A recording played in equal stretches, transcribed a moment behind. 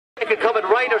Aiken coming.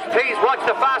 Riders, please watch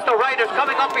the faster riders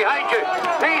coming up behind you.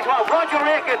 Please watch Roger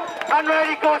Aiken, and there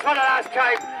he goes for the last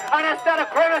time. And instead of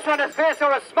grimace on his face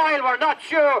or a smile, we're not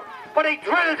sure, but he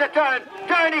drills it down.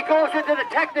 Down he goes into the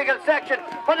technical section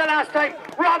for the last time.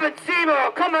 Robin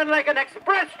Seymour coming like an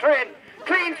express train.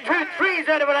 Cleans 2 3s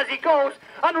out of it as he goes,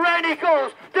 and round he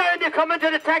goes. Down they come into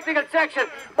the technical section,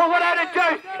 but without a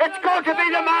doubt, it's going to be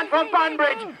the man from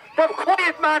Banbridge, the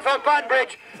quiet man from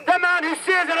Banbridge, the man who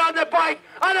says it on the bike,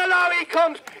 and along he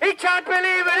comes. He can't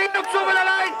believe it. He looks over the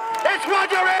line. It's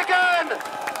Roger Aiken.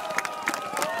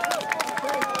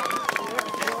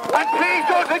 And please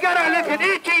don't forget our Olympian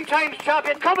 18 times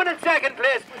champion coming in second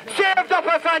place. Served up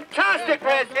a fantastic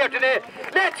race here today.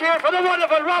 Let's hear for the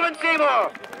wonderful Robin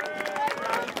Seymour.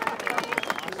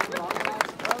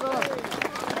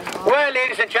 Well,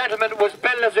 ladies and gentlemen, it was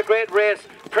billed as a great race.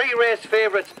 Pre-race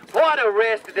favourites. What a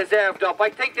race they deserved up. I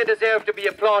think they deserve to be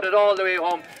applauded all the way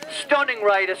home. Stunning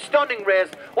ride, a stunning race.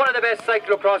 One of the best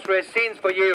cyclocross race scenes for you.